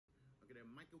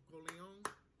Michael Corleone.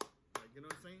 Like, you know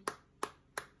what I'm saying?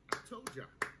 I told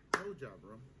y'all,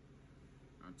 bro.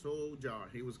 I told y'all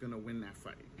he was gonna win that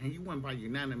fight, and he won by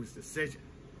unanimous decision.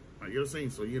 Like, you know what I'm saying?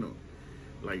 So, you know,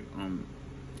 like,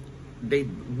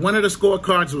 one of the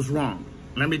scorecards was wrong.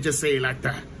 Let me just say it like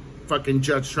that. Fucking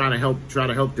judge try to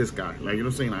help this guy. Like, you know what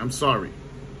I'm saying? Like, I'm sorry.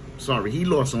 He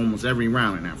lost almost every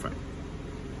round in that fight.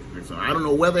 Like, so I don't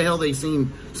know whether the hell they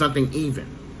seen something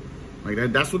even.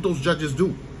 Like that's what those judges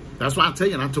do. That's why I tell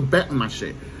you not to bet on my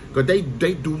shit. Cause they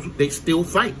steal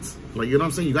fights. Like, you know what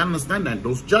I'm saying? You gotta understand that.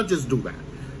 Those judges do that.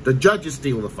 The judges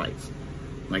steal the fights.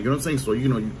 Like, you know what I'm saying? So, you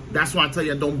know, that's why I tell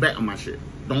you don't bet on my shit.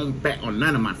 Don't bet on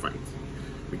none of my fights.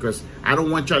 Because I don't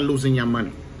want y'all losing your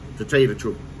money. To tell you the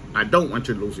truth. I don't want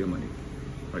you to lose your money.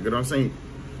 Like, you know what I'm saying?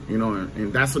 You know,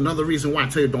 and that's another reason why I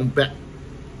tell you don't bet.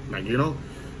 Like, you know?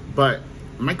 But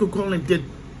Michael Conlan did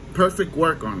perfect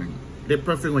work on him. He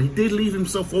did leave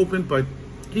himself open, but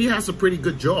he has a pretty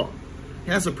good jaw.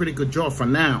 He has a pretty good jaw for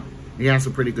now. He has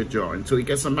a pretty good jaw until he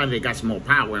gets somebody that got some more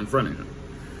power in front of him. You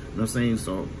know what I'm saying?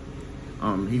 So,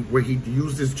 where he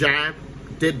used his jab,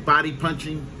 did body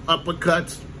punching,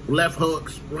 uppercuts, left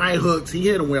hooks, right hooks. He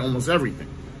hit him with almost everything.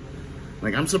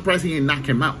 Like, I'm surprised he didn't knock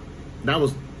him out. I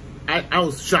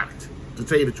was shocked, to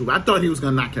tell you the truth. I thought he was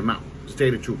gonna knock him out, to tell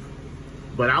you the truth.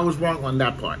 But I was wrong on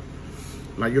that part.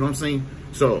 Like, you know what I'm saying?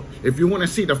 So, if you want to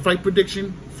see the fight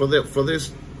prediction for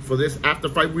this after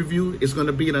fight review, it's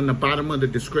gonna be in the bottom of the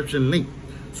description link.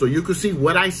 So you can see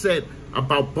what I said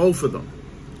about both of them.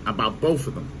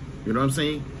 You know what I'm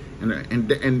saying?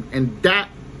 And that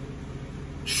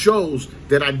shows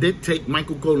that I did take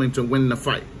Michael Conlan to win the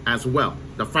fight as well.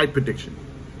 The fight prediction.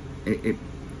 It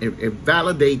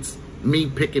validates me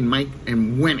picking Mike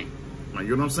and winning. Like,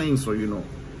 you know what I'm saying? So, you know.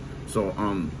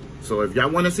 So if y'all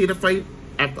want to see the fight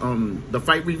at the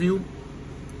fight review,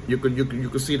 you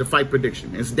could see the fight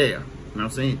prediction. It's there. You know what I'm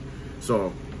saying?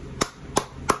 So,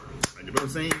 you know what I'm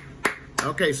saying?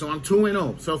 Okay, so I'm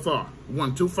 2-0 so far.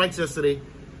 Won 2 fights yesterday.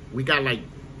 We got like,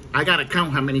 I gotta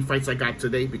count how many fights I got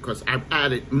today because I've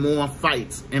added more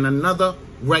fights in another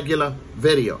regular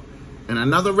video. In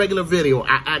another regular video,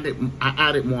 I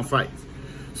added more fights.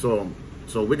 So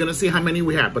we're gonna see how many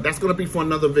we have, but that's gonna be for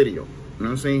another video. You know what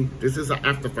I'm saying? This is an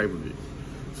after fight review.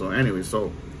 So anyway,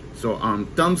 so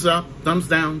thumbs up, thumbs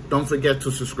down. Don't forget to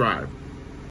subscribe.